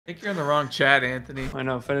think you're in the wrong chat, Anthony. I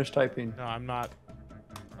know. Finish typing. No, I'm not.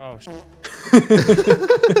 Oh,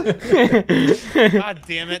 God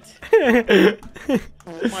damn it.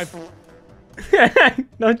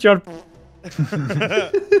 No joke.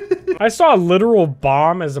 I saw a literal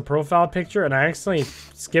bomb as a profile picture, and I accidentally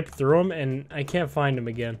skipped through him, and I can't find him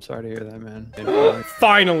again. Sorry to hear that, man.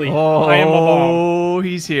 Finally, I am a bomb. Oh,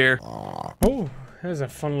 he's here. Oh, there's a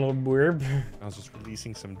fun little blurb. I was just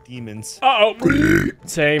releasing some demons. Uh oh.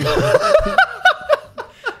 Same.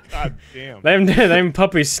 God damn. Them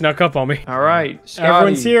puppies snuck up on me. All right, Scotty.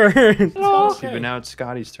 Everyone's here. Okay. But now it's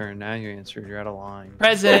Scotty's turn. Now you answered. You're out of line.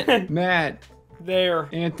 Present. Matt. There.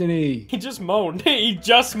 Anthony. He just moaned. He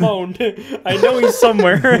just moaned. I know he's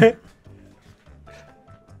somewhere.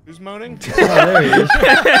 Who's moaning? Oh, there he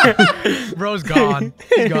is. Bro's gone.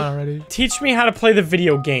 He's gone already. Teach me how to play the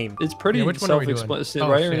video game. It's pretty Yeah, which one are we doing? self-explanatory.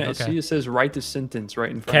 Oh, right shit, here, okay. see, it says write the sentence right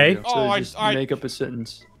in front Okay. of you. So Oh, just I- make up a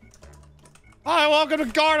sentence. Hi, welcome to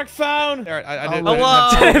Garlic Phone. I didn't Hello.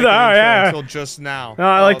 have to make an Oh, intro yeah. until just now. No,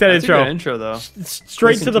 I like that That's a intro. good intro, though. Straight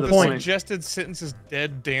Listen to the to the point. Suggested sentences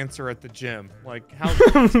dead dancer at the gym. Like, how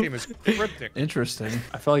this game is cryptic. Interesting.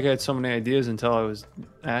 I felt like I had so many ideas until I was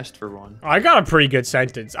asked for one. I got a pretty good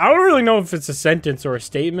sentence. I don't really know if it's a sentence or a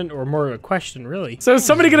statement or more of a question, really. So is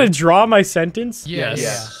somebody gonna draw my sentence? Yes.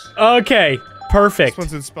 Yes. Okay, perfect. This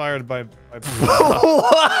one's inspired by What?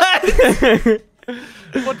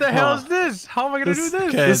 What the hell is this? How am I gonna do this?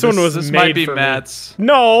 Okay, This one was This made might be for me. Matt's.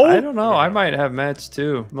 No. I don't know. I might have Matt's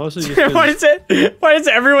too. Mostly just Why 'cause- does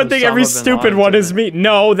everyone think every Osama bin stupid Laden's one in is it. me?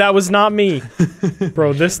 No, that was not me.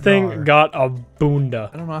 Bro, this thing got a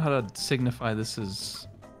boonda. I don't know how to signify this as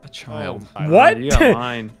a child. What? You got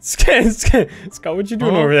mine. Scott, what you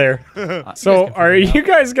doing over there? So, can are figure it out. you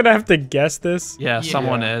guys gonna have to guess this? Yeah,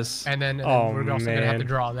 someone Yeah. is. And then Oh, we're also gonna have to man.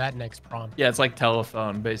 draw that next prompt. Yeah, it's like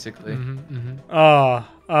telephone, basically.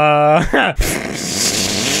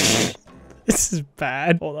 This is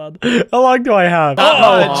bad. Hold on. How long do I have? Not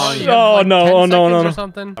Oh, much. oh, no, 10 oh, no, seconds no, or no.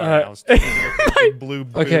 something. blue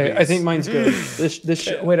Okay, I boobies. think mine's good.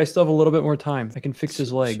 Wait, I still have a little bit more time. I can fix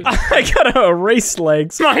his leg. I gotta erase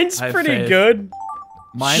legs. Mine's I have pretty faith. good.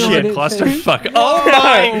 Mine Shit. is a clusterfuck. Oh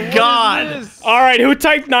my god! All right, who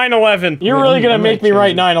typed 9/11? You're Wait, really I'm gonna gonna make me change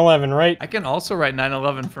write it. 9/11, right? I can also write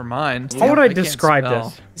 9/11 for mine. How would I can't describe spell.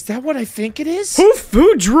 this? Is that what I think it is?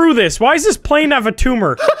 Who drew this? Why does this plane have a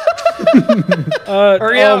tumor?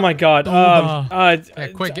 Hurry oh up. my god. Yeah,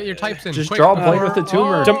 quick, get your types in. Just quick. draw a plane with a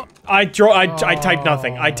tumor. I typed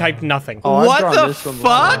nothing. I typed nothing. Oh, I've What drawn the this one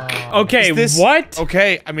before. fuck? Okay, Is this- what?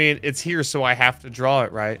 Okay, I mean, it's here, so I have to draw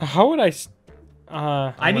it, right? How would I?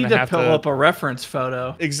 I need gonna to have pull to- up a reference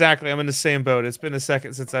photo. Exactly, I'm in the same boat. It's been a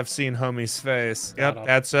second since I've seen homie's face. Yep,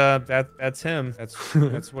 that's him.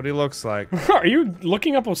 That's what he looks like. Are you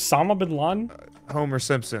looking up Osama bin Laden? Homer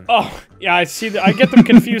Simpson. Oh, yeah, I see. I get them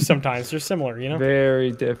confused sometimes. They're similar, you know.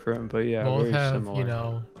 Very different, but yeah, Both very have, similar. you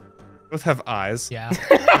know, Both have eyes. yeah.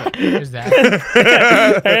 There's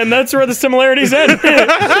that. And that's where the similarities end.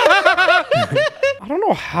 I don't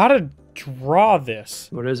know how to draw this.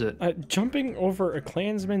 What is it? Jumping over a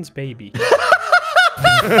Klansman's baby.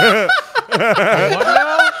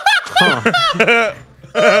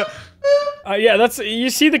 Yeah, that's. You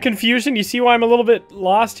see the confusion. You see why I'm a little bit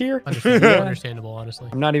lost here. Understandable, honestly.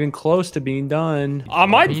 I'm not even close to being done.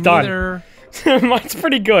 Mine's Me done. neither. Mine's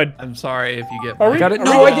pretty good. I'm sorry if you get. Are we? Got it. are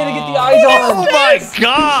No, we- I gotta get the eyes on. Oh my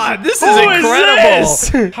god! This is Who incredible.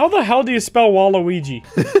 this? How the hell do you spell Waluigi?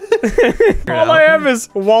 All I have is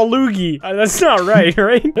Waluigi. That's not right,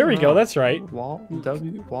 right? There we go. That's right.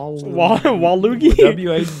 Waluigi.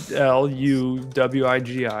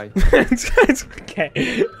 WALUWIGI. It's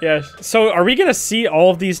okay. Yeah. So, are we gonna see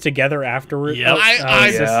all of these together afterward? Yep. Oh,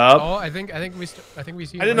 I think we see.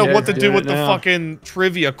 I didn't know Yeah, what to do do it with the now. fucking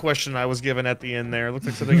trivia question I was given at the end there. It looked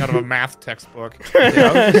like something out of a math textbook.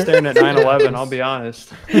 Yeah, I was just staring at 9/11. I'll be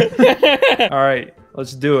honest. All right,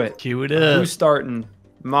 let's do it. Cue it Who's up. starting?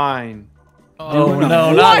 Mine. Oh Doing no,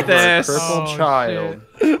 a not purple this. Oh, child.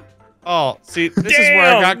 Oh, see, this is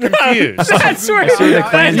where I got confused. That's where. see the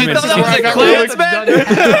Klansman. You thought That's where I that got was really- the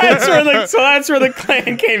Klansman? that's where the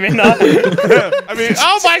clan came in. Huh? I mean,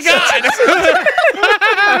 oh my god!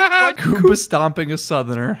 Koopa stomping a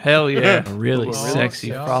southerner. Hell yeah. A really Oh, sexy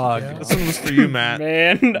yeah, frog. yeah. This one was for you, Matt.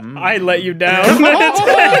 Man, I let you down.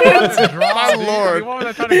 My lord. What was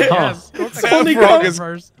I trying to guess? That only frog got-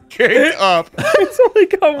 is caked up. It's only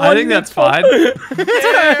got one. I think that's fine. I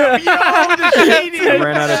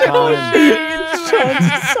ran out of time.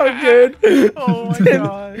 It's so good. Oh my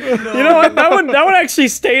god. You know what? That one actually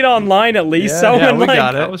stayed online at least. Yeah, That yeah, one, we like,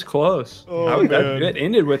 got That it. was close. Oh, man. It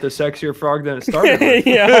ended with a sexier frog than it started with.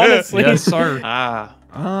 yeah, honestly. Yes, sir. Ah,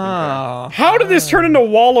 Oh. How did this turn into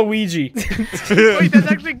Waluigi? Wait,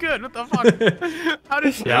 that's actually good. What the fuck? How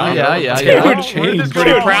did Yeah. Dude, Changed.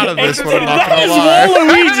 Pretty proud of this one. I'm not That gonna is lie.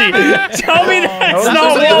 Waluigi. Tell me that's That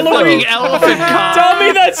not was like a Waluigi. elephant cock. Tell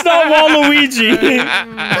me that's not Waluigi.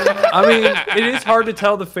 I mean, it is hard to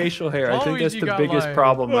tell the facial hair. I think that's Waluigi the got biggest my-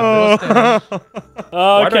 problem with this. Why do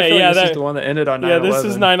I feel Okay, yeah, like this is that, the one that ended on 9/11? yeah, this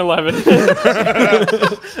is 9/11.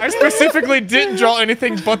 I specifically didn't draw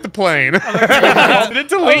anything but the plane. Did it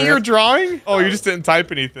delete your drawing? Oh, you just didn't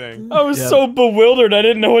type anything. I was so bewildered, I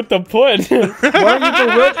didn't know what to put. Why are you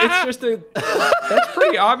bewildered? It's just a. That's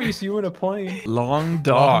pretty obvious. You in a plane. Long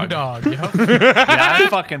Dog. dog. Yep. Yeah, I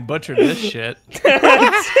fucking butchered this shit.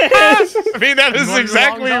 I mean, that is You want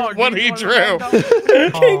exactly a long dog? what You he want a drew. long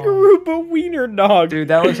dog? Kangaroo, but wiener dog. Dude,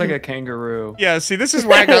 that looks like a kangaroo. Yeah, see, this is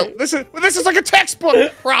where I go. This is like a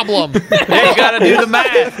textbook problem. Yeah, you gotta do the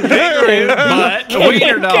math. Kangaroo, but a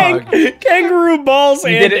wiener dog. Kangaroo balls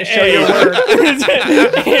and didn't show A. your work.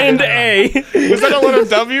 And A. Was that a letter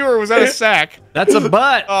W or was that a sack? That's a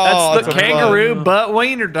butt. Oh, That's the it's a kangaroo butt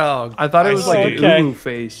wiener dog. I thought it was like Okay. an uwu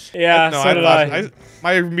face. Yeah, No, so did I. thought-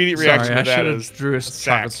 my immediate reaction Sorry, I to that should is have drew a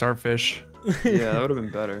sack. chocolate starfish. Yeah, that would have been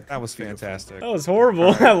better. that was fantastic. That was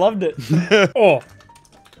horrible. I loved it. Oh.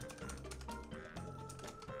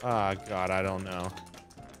 Ah, God, I don't know.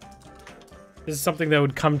 This is something that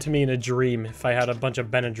would come to me in a dream if I had a bunch of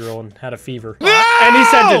Benadryl and had a fever. Any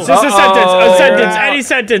sentence. This is a sentence. A sentence. Any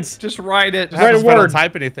sentence. Just write it. What happens if I word. don't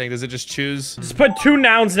type anything? Does it just choose? Just put two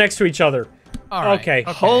nouns next to each other. All right. Okay.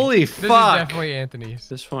 Holy This is fuck. definitely Anthony's.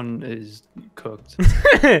 This one is cooked.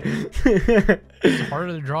 It's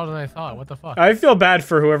harder to draw than I thought. What the fuck? I feel bad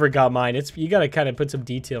for whoever got mine. You gotta kind of put some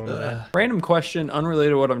detail into that. Random question,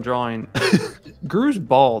 unrelated to what I'm drawing. Gru's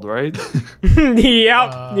bald, right?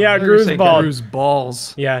 Yeah, Gru's Say bald. Gru's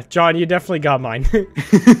balls. Yeah, John, you definitely got mine.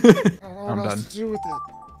 I'm done.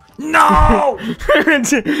 No!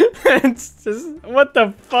 It's just, what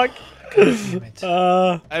the fuck?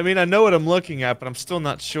 I mean, I know what I'm looking at, but I'm still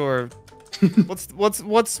not sure. What's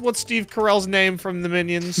Steve Carell's name from the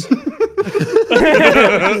Minions?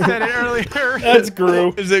 I said it earlier. That's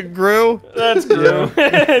Gru. Is it Gru? That's Gru.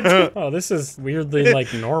 Oh, this is weirdly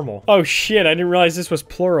like normal. Oh shit, I didn't realize this was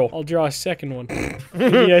plural. I'll draw a second one.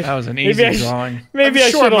 That was an easy drawing. Maybe I'm I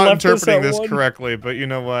sure should I'm have not left this interpreting at this one. correctly, but you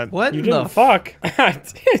know what? What You the didn't fuck.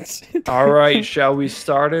 All right, shall we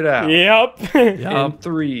start it out? Yep. In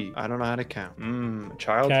 3. I don't know how to count. A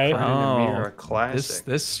child Okay. crying in a mirror, a This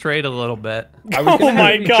classic. strayed a little bit. I was Oh gonna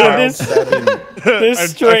my do God, Child this- 7. This I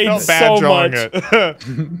strayed felt bad so drawing much. it.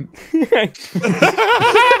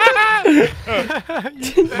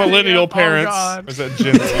 Millennial Oh, parents. God. Or is that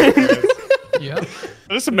Gen Z parents? Yep.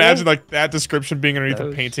 I just imagine like that description being underneath a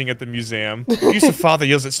Those- painting at the museum. Abusive father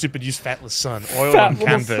yells at stupid use fatless son. Oil Fat on little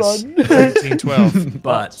canvas. son. 1912.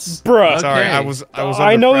 Butts. Bruh. Sorry, Okay. I was I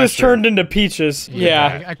under know this pressure. turned into peaches.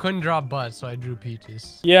 Yeah. I couldn't draw butts, so I drew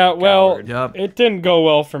peaches. Yeah, well, Coward. Yup. it didn't go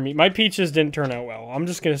well for me. My peaches didn't turn out well. I'm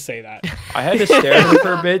just gonna say that. I had to stare at them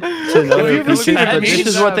for a bit to know Have they you were ever seen peaches, that but this peach?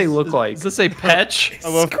 is what they look like. Does this say Petch? I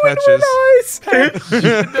love patches.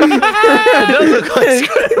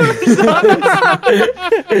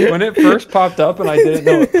 When it first popped up and I didn't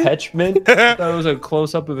know what Petch meant, I thought it was a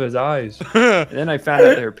close up of his eyes. And then I found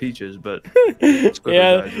out they were peaches, but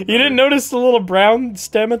Yeah, you didn't notice the little brown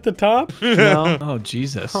stem at the top? No. Oh,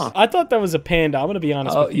 Jesus. I thought that was a panda. I'm gonna be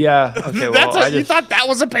honest Oh with you. yeah. Okay. Well, I You just thought that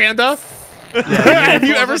was a panda? Have you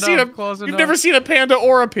Close ever seen a? enough, close You've enough. never seen a panda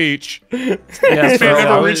or a peach. yeah. They So I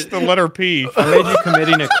never was- reached the letter P. I made you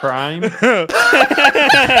committing a crime.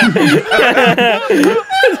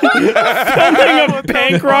 Filming a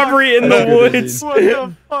bank robbery in the woods. What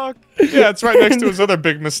the fuck? Yeah, it's right next to his other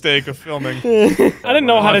big mistake of filming. I didn't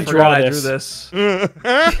know how I to forgot draw I this. drew this.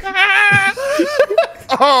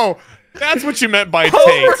 Oh, that's what you meant by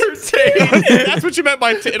Tate. That's what you meant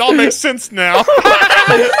by Tate. It all makes sense now. Oh.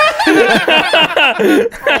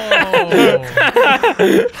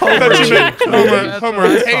 I thought you meant That's Homer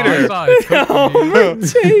what I Tater. saw. It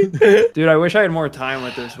took me. Dude, I wish I had more time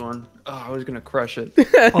with this one. Oh, I was gonna crush it.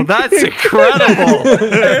 Oh, that's incredible.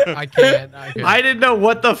 I can't. I didn't know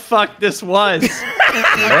what the fuck this was. It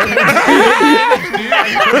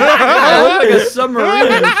looked like a submarine or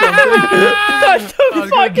something. What I the was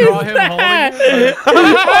fuck gonna draw is him that? holding it.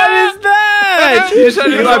 What is that? You said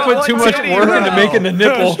Dude, I put too much work into making the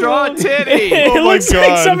nipple. Draw a titty. It Oh my looks like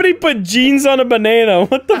God. somebody put jeans on a banana.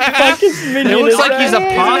 What the fuck is minion? It looks is like that? he's a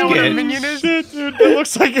What a pocket. minion is? Shit, dude, that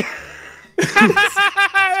looks like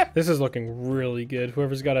This is looking really good.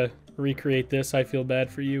 Whoever's got to recreate this, I feel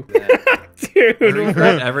bad for you. Dude,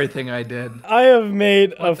 Regret everything I did. I have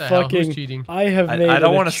made What a the hell? Who's fucking. cheating? I have made. I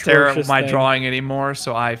don't want to stare at my thing. drawing anymore,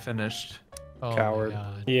 so I finished. Oh Coward. my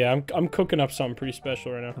God. Yeah, I'm cooking up something pretty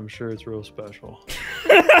special right now. I'm sure it's real special.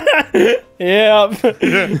 Yeah.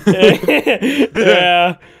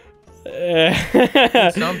 Yeah.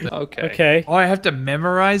 Something. Okay. Okay. Oh, I have to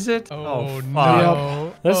memorize it? Oh, fuck.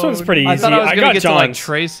 no. This Oh, one's pretty I easy. thought I was gonna got get to like John's.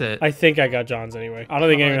 trace it. I think I got John's anyway. I don't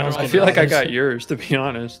think anyone else I I can. feel like I John's. got yours, to be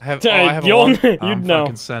honest. I have a You'll, long... you'd I'm know.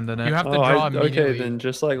 fucking sending it. You have to Oh, draw okay, immediately. then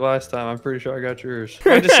just like last time, I'm pretty sure I got yours.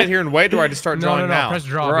 Do I just sit here and wait, or do I just start No, drawing no, now? press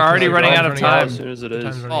draw. We're because already the running time's out of running time. As soon as it is.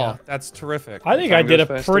 Time's running Oh, out. that's terrific. I think Time I did a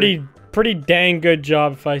goes faster. pretty dang good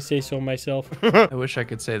job, if I say so myself. I wish I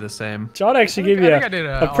could say the same. John actually gave you I think I did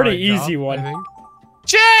a pretty alright easy job, one. I think.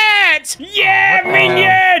 Chat! Yeah,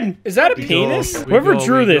 minion! Is that a We penis? go, we Whoever go,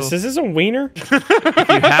 drew we this, go. is this a wiener? You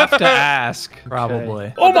have to ask,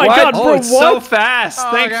 probably. Oh my What? god, Oh, bro, it's what? so fast.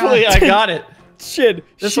 Oh, Thankfully, God. I got it. Shit.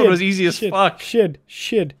 This shit, one was easy as shit, fuck. Shit. Oh,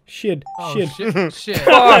 Shit. shit.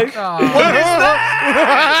 Fuck. Oh.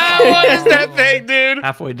 What is that thing, dude?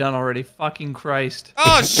 Halfway done already. Fucking Christ.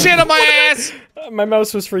 Oh, shit on my ass! My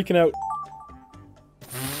mouse was freaking out.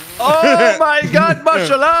 Oh my god,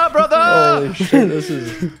 mashallah, brother! Holy shit, this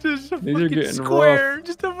is. Just a These are fucking getting square.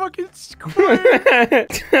 Just a fucking square.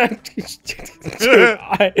 Dude,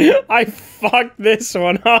 I fucked this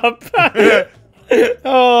one up.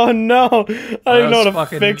 Oh no! I don't even know how to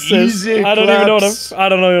fucking fix this. easy I don't even know claps. how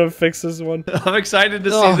to fix this one. I'm excited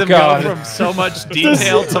to see Oh, them God. go from so much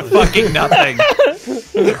detail to fucking nothing.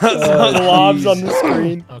 Blobs on the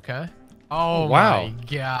screen. Okay. Oh Wow. my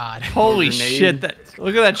god. Holy Grenade. shit!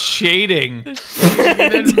 Look at that shading.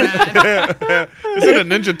 Then Matt- Is it a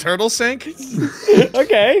Ninja Turtle sink?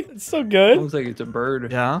 Okay, it's so good. Looks like it's a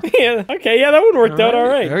bird. Yeah. Yeah. Okay. Yeah, that one worked out all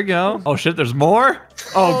right. There we go. Oh shit! There's more.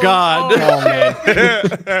 Oh god.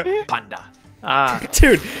 Panda. Ah.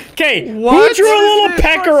 Dude. Okay. Who What? drew a little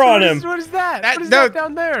pecker on him? What is that? That- What is no. that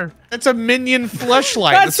down there? That's a minion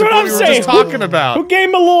fleshlight. That's what I'm we were saying. just talking about. Who gave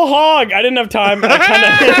him a little hog? I didn't have time. I kind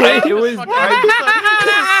of. It was.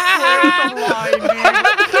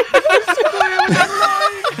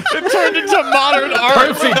 It turned into modern art.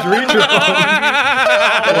 Perfect redraw.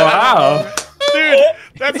 Wow. Dude,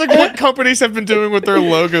 that's like what companies have been doing with their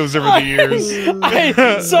logos over the years. I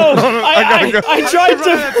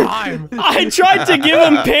tried to give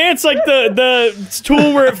him pants like the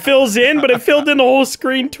tool where it fills in, but it filled in the whole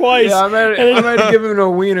screen twice. Yeah, I might have given him a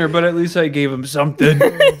wiener, but at least I gave him something.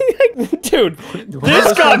 Dude,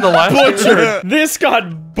 this got butchered. This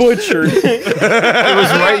got butchered. It was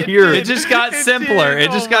right here. It just got simpler.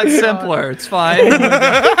 It just Oh got my God. simpler. It's fine.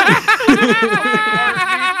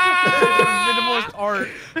 Minimalist art.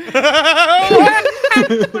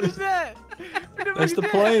 What is that? That's the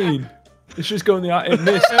plane. It's just going the eye. It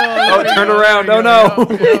missed. Oh, turn around. Oh no.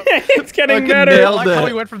 It's getting Fucking better. I nailed like how it.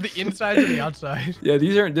 we went from the inside to the outside. Yeah,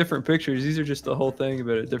 these aren't different pictures. These are just the whole thing,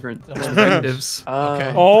 but at different Perspectives.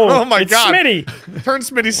 Okay. Oh, Oh my it's God. Smitty. Turn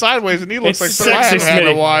Smitty sideways and he looks It's like someone I sexy haven't had in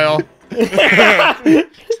a Smitty. while.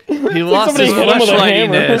 He lost somebody his hit him with a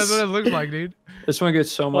hammer. That's what fleshlightiness. it looks like, dude. This one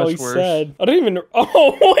gets so Oh, much he's worse. sad. I don't even.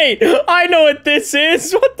 Oh wait, I know what this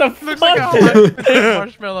is. What the Looks fuck? like a hot thick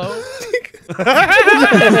marshmallow.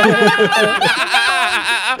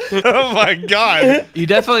 Oh my God. You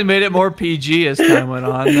definitely made it more PG as time went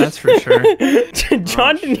on. That's for sure.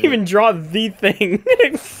 John didn't even draw the thing.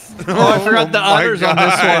 Oh, I forgot the Oh my others on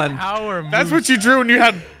this God. one. Power That's moves. what you drew when you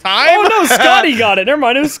had time? Oh no, Scotty got it. Never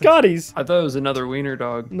mind, it was Scotty's. I thought it was another wiener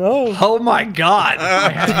dog. No. Oh my god. I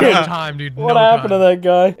had no time, dude. What no happened time. to that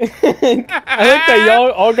guy? I think they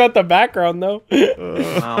all got the background though.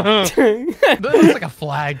 Wow. That looks like a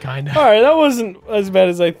flag, kind of. All right, that wasn't as bad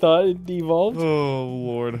as I thought. It devolved. Oh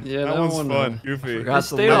Lord. Yeah, that that one's one, fun. Goofy. forgot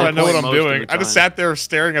the Now little I know what point I'm most of doing. the I just time. sat there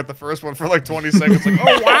staring at the first one for like 20 seconds, like,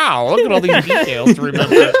 oh wow, look at all these details to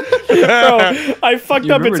remember. Bro, I fucked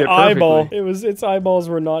You up its remembered it eyeball. perfectly. Its eyeballs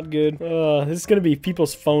were not good. This is gonna be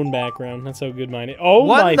people's phone background. That's how good mine is. Oh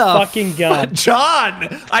What my the fucking god.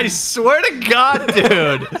 John, I swear to God,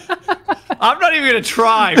 dude. I'm not even gonna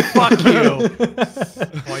try. Fuck you.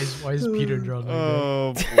 Why is Peter drawn like that?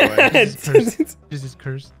 Oh boy. This is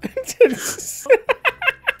cursed.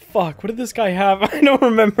 Fuck, what did this guy have? I don't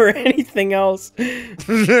remember anything else.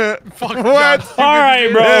 Fuck What? All right,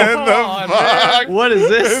 bro. In the on, fuck? What is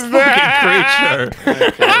this fucking creature?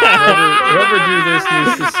 Whoever drew this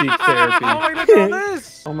needs to seek therapy. How am I gonna draw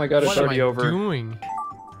this? Oh my god, it's What am already I over. doing?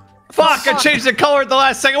 Fuck, I changed the color at the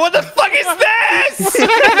last second. What the fuck is this?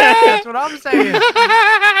 That's what I'm saying.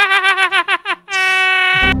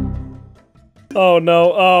 Oh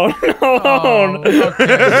no! Oh no!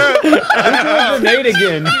 Okay. Grenade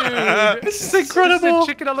again. This is incredible. A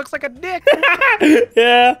chicken that looks like a dick.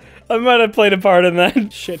 Yeah, I might have played a part in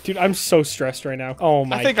that. Shit, dude, I'm so stressed right now. Oh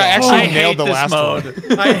my I think god. I actually I nailed hate the this last mode.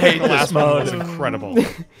 one. I hate The this last one mode. was incredible.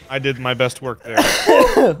 I did my best work there.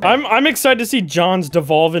 I'm excited to see John's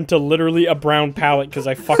devolve into literally a brown palette because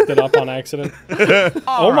I fucked it up on accident.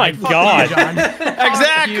 Oh my god.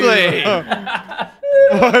 Exactly.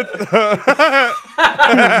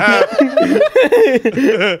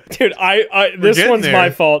 Dude, this getting one's there. my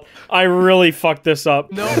fault. I really fucked this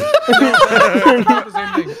up. No. About the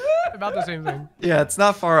same thing. About the same thing. Yeah, it's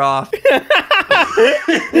not far off.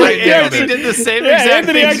 I Wait, nailed Anthony it. did the same Yeah, exact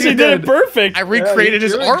Anthony things actually you did it perfect. I recreated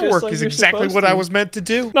his you're doing just artwork like is you're exactly supposed what I to. was meant to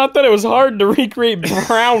do. Not that it was hard to recreate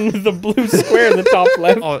brown with the blue square in the top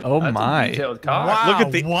left. Oh my. Detailed cock. Wow. Look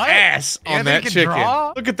at the what? ass on Anthony that can chicken.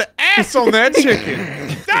 draw? Look at the ass on that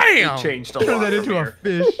chicken. Damn. Changed a Turn lot. that into a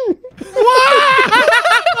fish.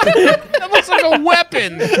 That looks like a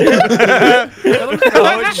weapon.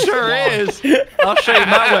 Oh, it sure is. I'll show you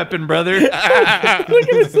my weapon, brother. Look at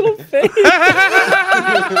his little face.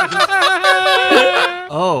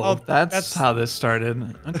 Oh, that's how this started.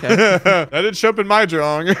 Okay. That didn't show up in my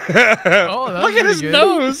drawing. Oh, that Look at his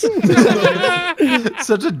nose.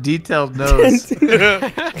 Such a detailed nose.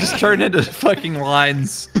 Just turned into fucking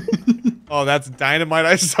lines. Oh, that's dynamite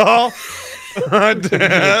I saw. No, I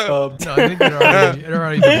think it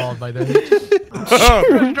already devolved by then. It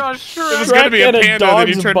was gonna be a Shrek and a panda, then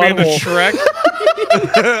you dog's turned me into butthole. Shrek.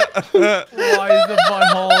 Why is the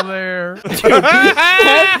butthole there?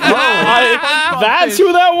 That's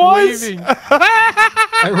who that was? Waving.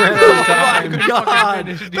 I ran out of time. God.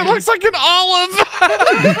 That looks like an olive.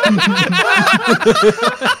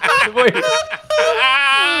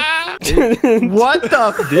 What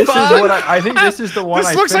the This fuck? is what I think. This is the one.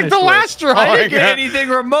 This I looks like the finished with. last drawing. I didn't get anything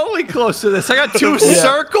remotely close to this. I got two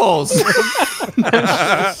circles.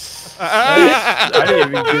 I didn't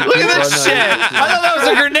even get Look at this shit. I thought that was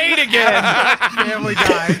a grenade again. Family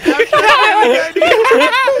died.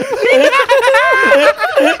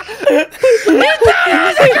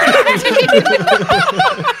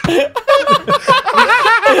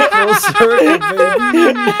 Full circle,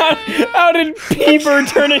 baby. How did Peeper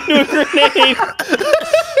turn into a grenade?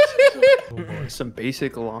 Some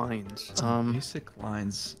basic lines. Basic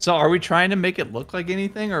lines. So are we trying to make it look like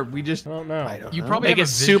anything, or we just? I don't know. You probably Make have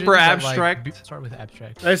it a vision super that, abstract. start with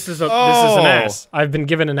abstract. This is an Oh. ass. I've been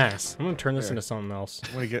given an ass. I'm gonna turn this into something else.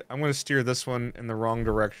 I'm gonna steer this one in the wrong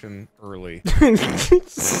direction early.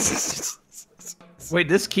 Wait,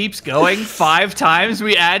 this keeps going 5 times.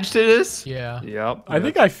 We add to this. Yeah. Yep. I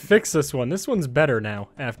think I fixed this one. This one's better now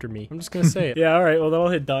after me. I'm just gonna say it. Yeah, all right. Well, then I'll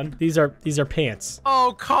hit done. These are pants.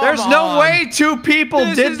 Oh, come There's on. no way 2 people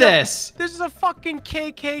This did is this. This is a fucking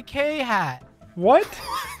KKK hat. What?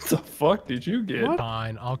 What the fuck did you get?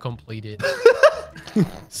 Fine, I'll complete it.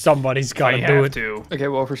 Somebody's gotta I do have it. to. Okay,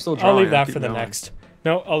 well, if we're still drawing, I'll leave that keep for the going. next.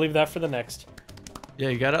 No, I'll leave that for the next. Yeah,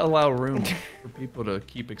 you gotta allow room for people to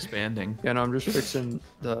keep expanding. Yeah, no, I'm just fixing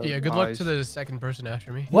the. Yeah, good luck eyes. to the second person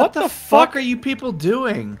after me. What the fuck are you people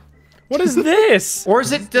doing? What is this? Or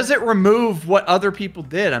does it remove what other people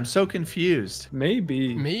did? I'm so confused.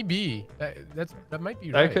 Maybe. Maybe. That might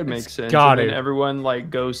be That right. could make sense. got and it. then everyone like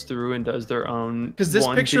goes through and does their own. Because this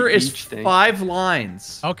one to picture is each thing. 5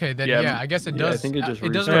 lines. Okay, then Yeah, yeah, I guess it yeah, I does. think it just it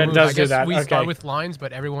does restarts. remove. It does I do guess that, we okay. start with lines,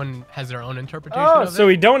 but everyone has their own interpretation Oh, of so it.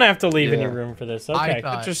 we don't have to leave any Yeah. room for this. I Okay.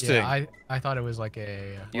 thought, Interesting. Yeah, I thought it was like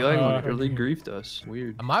a. You like Uh, really griefed us.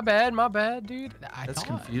 Weird. My bad, dude. That's thought-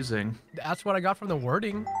 confusing. That's what I got from the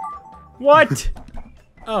wording. What?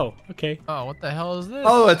 Oh, okay. Oh, what the hell is this?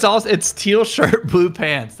 Oh, it's teal shirt, blue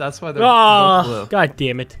pants. That's why they're both Oh, blue. god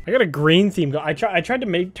damn it! I got a green theme. I tried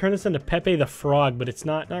to turn this into Pepe the Frog, but it's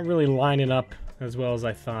not really lining up as well as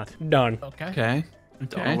I thought. Done. Okay. Okay.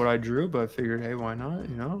 Don't know Okay. what I drew, but I figured, hey, why not?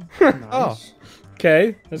 You know. Oh. Nice.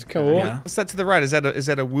 Okay, that's cool. Yeah. What's that to the right? Is that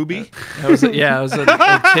a whoopee? That was it was a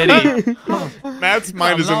titty. Matt's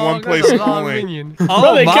mind is in Long- one place that's a long only. minion.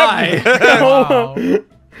 Oh they my! Wow. That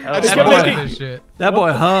I was just That wanted boy- this shit. That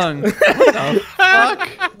boy hung. What the fuck?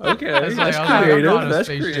 Okay, That's like, that's I was like, I'm creative. not a That's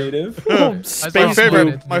spaceship. creative. Oh, My space Planets,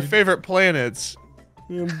 favorite, my dude. favorite planets.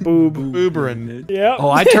 boob. Uberin. Yeah. Oh,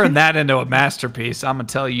 I turned that into a masterpiece. I'm gonna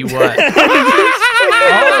tell you what.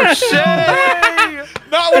 Oh shit!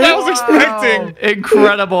 Not what I was expecting.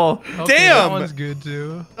 Incredible. Okay, Damn. That one's good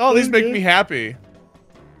too. Oh, these make me happy.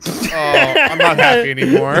 Oh, I'm not happy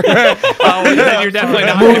anymore. Oh, then you're definitely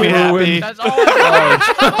not gonna be happy. That's all.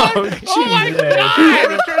 Oh my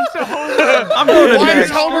God! It turns to Homer. I'm going to Why is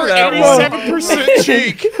next. Homer That 87%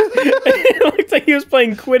 cheek? It looks like like he was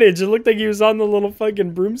playing Quidditch. It looked like he was on the little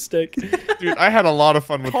fucking broomstick. Dude, I had a lot of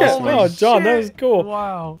fun with this one. Oh, John, that was cool.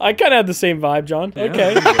 Wow. I kind of had the same vibe, John.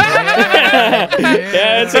 Okay. Yeah.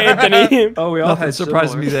 Yeah, it's Anthony. Oh, we all Nothing had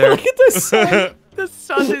surprised me similar. there. Look at this sun. The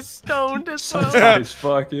sun is stoned as well. Nice,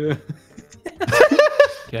 fuck yeah.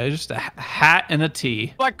 Yeah, just a hat and a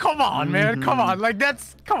tee. Like, come on, man. Come on. Like,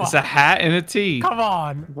 that's... Come on. It's a hat and a tee. Come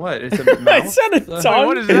on. What? It's a mouse? I said a Wait, tongue.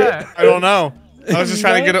 what is that? I don't know. I was just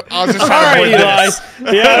trying to get. I was just All trying right, to avoid Eli. this.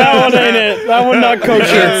 Yeah, that one ain't it. That one not You kosher.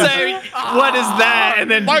 say, what is that? And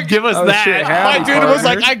then give us Oh, that. shit, My howdy, dude was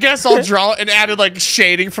partner. like, I guess I'll draw it, and added like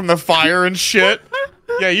shading from the fire and shit.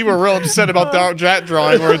 Yeah, you were real upset about that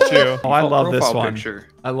drawing, weren't you? Oh, I love this Profile one. picture.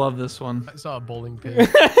 I love this one. I saw a bowling pin.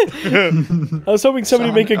 I was hoping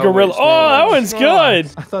somebody would make a Oh, gorilla. wait, Oh, that no. one's good.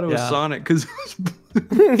 I thought it was Yeah. Sonic because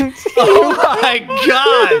Oh my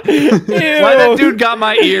god! Why that dude got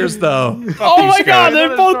my ears though? Oh my god, they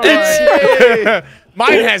both did.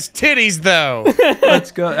 Mine has titties though.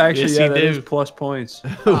 let's go. Actually, Yes, yeah, you that do. is plus points.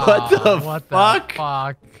 What the What fuck? the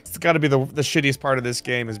fuck? It's got to be the shittiest part of this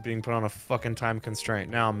game is being put on a fucking time constraint.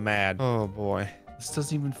 Now I'm mad. Oh boy. This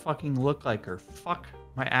doesn't even fucking look like her. Fuck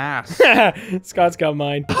my ass. Scott's got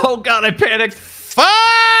mine. Oh god, I panicked. Fuck!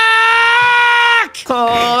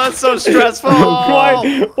 Oh, that's so stressful.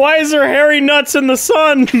 Why is there hairy nuts in the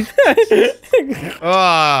sun?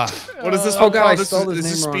 What is this Oh, one God, I called? This spelled is his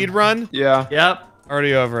this name speed wrong. run? Yeah. Yep.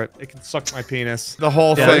 Already over it. It can suck my penis. The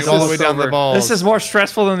whole Yeah, thing, this all the is way down the over. balls. This is more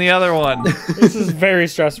stressful than the other one. This is very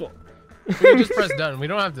stressful. We can just press done. We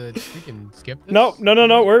don't have to. We can skip this. No.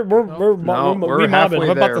 We're No, we're mobbing. halfway I'm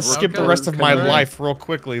about there. to We're skip the okay. rest of my Come on. life real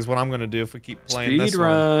quickly is what I'm gonna do if we keep playing Speed this one.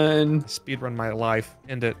 run. Speed run my life.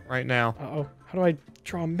 End it right now. Uh-oh. How do I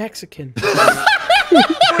draw a Mexican?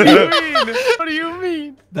 What do you mean? What do you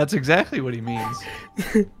mean? That's exactly what he means.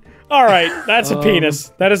 All right, that's a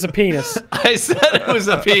penis. That is a penis. I said it was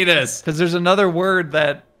a penis. Because there's another word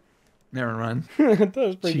that. Never mind. That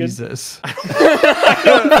was pretty Jesus. Sorry,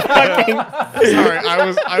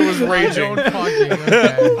 I was raging. Don't fucking.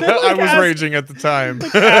 Okay. I was raging at the time.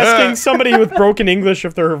 good. Asking somebody with broken English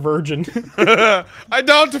if they're a virgin. I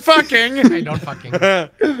don't fucking. Hey, don't fucking.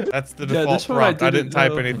 That's the default this one I prompt. I didn't didn't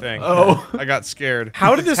type know. anything. Oh. I got scared.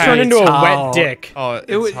 How did this It's turn hot. into a How? wet dick? Oh, it's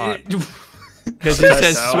It was. hot. Because it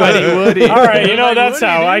says sweaty Woody. All right, you know Like that's Woody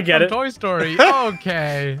how I from get it. Toy Story.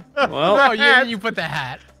 Okay. Well, Oh, you put the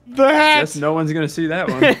hat. The hat. guess no one's gonna see that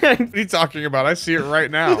one. What are you talking about? I see it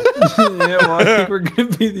right now. Yeah, well, I think we're gonna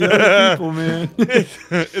be the other people, man.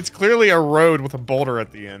 It's clearly a road with a boulder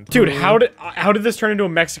at the end. Dude, how did this turn into a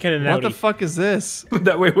Mexican and an What the Audi? fuck is this?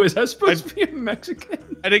 that way was that supposed to be a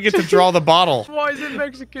Mexican? I didn't get to draw the bottle. Why is it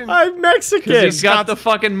Mexican? I'm Mexican. He's got the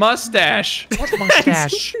fucking mustache. What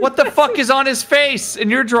mustache? What the fuck is on his face in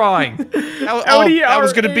your drawing? That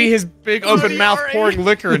was gonna be his big open mouth pouring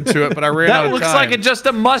liquor into it, but I ran out That of looks time. like just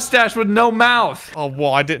a mustache with no mouth. Oh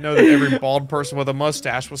well, I didn't know that every bald person with a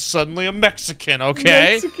mustache was suddenly a Mexican.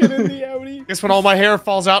 Okay. Mexican in the Audi. Guess when all my hair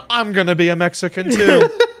falls out, I'm gonna be a Mexican too.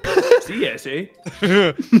 CSA.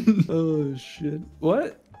 Oh shit.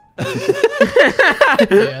 What? Yeah,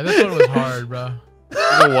 this one was hard, bro. You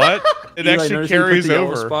know what? It Eli, actually notice we put carries the yellow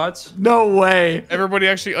over. spots. No way. Everybody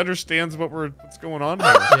actually understands what's going on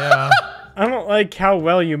here. Yeah. I don't like how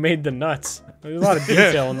well you made the nuts. There's a lot of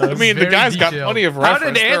detail in I those. mean, the Very guy's got detailed. plenty of How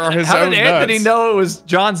reference. did, There are his how own did Anthony nuts. know it was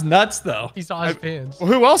John's nuts, though? He saw his pants. Well,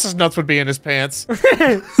 who else's nuts would be in his pants?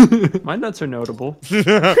 My nuts are notable. Deep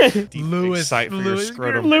Lewis- sight for your Lewis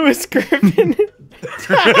scrotum. Lewis Griffin.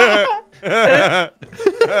 Don't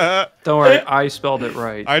worry, I spelled it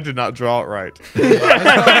right. I did not draw it right. Wow,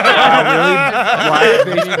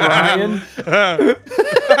 really? Blackface Brian?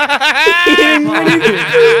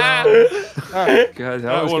 God,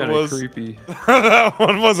 that was one kind of was- creepy. That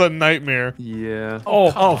one was a nightmare. Yeah.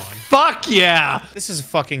 Oh, fuck yeah. This is a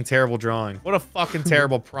fucking terrible drawing. What a fucking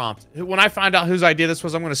terrible prompt. When I find out whose idea this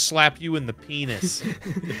was, I'm gonna slap you in the penis.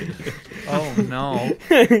 Oh, no.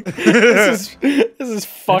 This is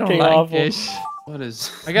fucking awful. What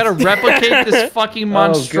is? I gotta replicate this fucking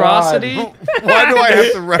monstrosity. Why do I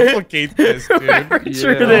have to replicate this, dude?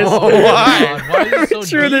 Sure Yeah. this. Why? God, why is it so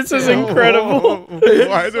Sure this is detailed? incredible.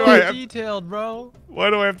 Why do So I have? detailed, bro. Why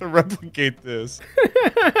do I have to replicate this?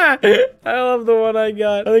 I love the one I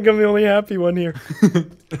got. I think I'm the only happy one here.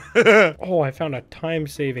 Oh, I found a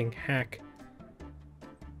time-saving hack.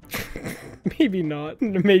 Maybe not.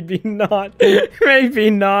 Maybe not. Maybe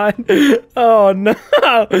not. Oh no.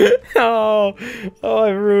 Oh, I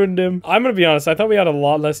ruined him. I'm gonna be honest. I thought we had a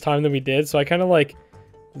lot less time than we did, so I kind of like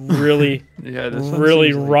really, Yeah, this one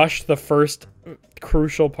really seems like- rushed the first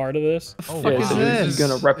crucial part of this. Oh, Yeah, wow. so this? he's gonna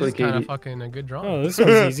This is replicate kind of it. fucking a good drawing. Oh, this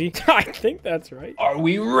one's easy. I think that's right. Are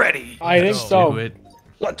we ready? I think Let's so. Do it.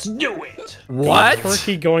 Let's do it. What?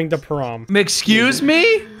 Turkey going to prom. Excuse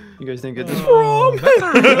me? You guys think it's Oh, that's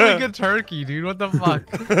a really good turkey, dude. What the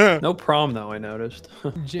fuck? no prom though? I noticed.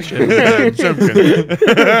 Jim- That's it.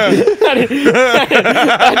 I mean,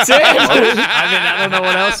 I don't know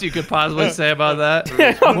what else you could possibly say about that.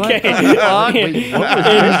 Okay. Fuck?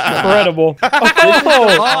 Incredible. Oh,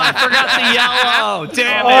 Oh, I forgot the yellow.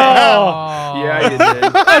 Damn it. oh. Yeah, you did.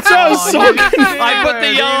 That sounds so you good. did. I put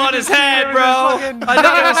the yellow on his head, bro. I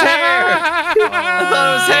thought it was hair. I thought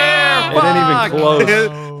it was hair. It ain't Fuck. even close.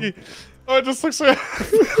 Oh, it just looks like.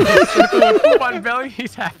 Poop on belly.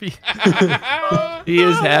 He's happy. He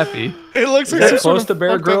is happy. It looks like that some sort close of to Bear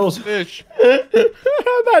fucked up Grylls? fish.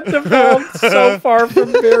 That devolved so far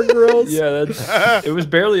from Bear Grylls. Yeah, that's. It was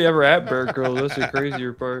barely ever at Bear Grylls. That's the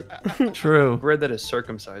crazier part. I True. read that it's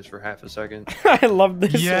circumcised for half a second. I love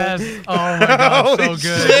this Yes. one. Oh my god, so Holy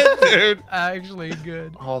good. shit, dude. Actually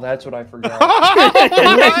good. Oh, that's what I forgot. In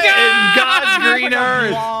God's green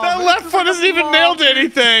earth. That left foot hasn't even nailed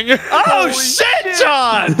anything. Oh shit,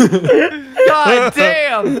 John! God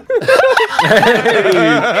damn!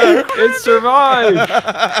 It survived.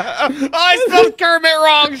 I spelled Kermit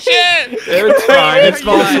wrong. Shit. It's fine. It's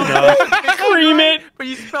close enough. Cream it. But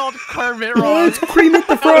you spelled Kermit wrong. Cream it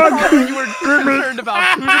the frog. You were concerned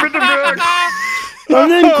about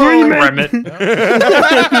And then cream it.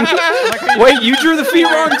 Wait, you drew the feet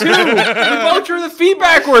wrong too. We both drew the feet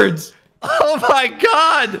backwards. Oh my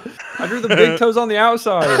God! I drew the big toes on the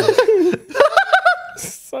outside.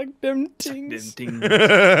 Suck them tings.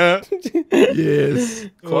 Yes.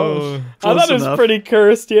 Close. I thought it was enough. pretty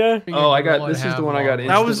cursed, yeah. Oh, I got. This is the one I got.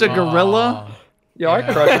 That was a instantly. gorilla? Yeah, I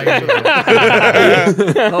Yeah, crushed I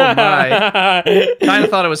it. Oh my. Kind of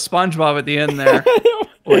thought it was SpongeBob at the end there.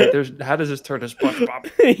 Wait, there's. How does this turn to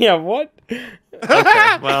SpongeBob? Yeah, what?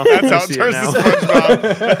 Well, That's how I it see turns now. to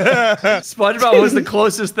SpongeBob. SpongeBob was the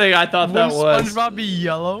closest thing I thought that Will was. SpongeBob be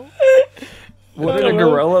yellow? Would a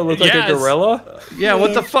gorilla look like a Yes. gorilla? Yeah,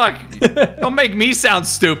 what the fuck? Don't make me sound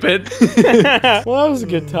stupid. Well, that was a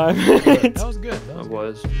good time. That was good. That was It good.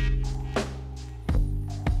 was.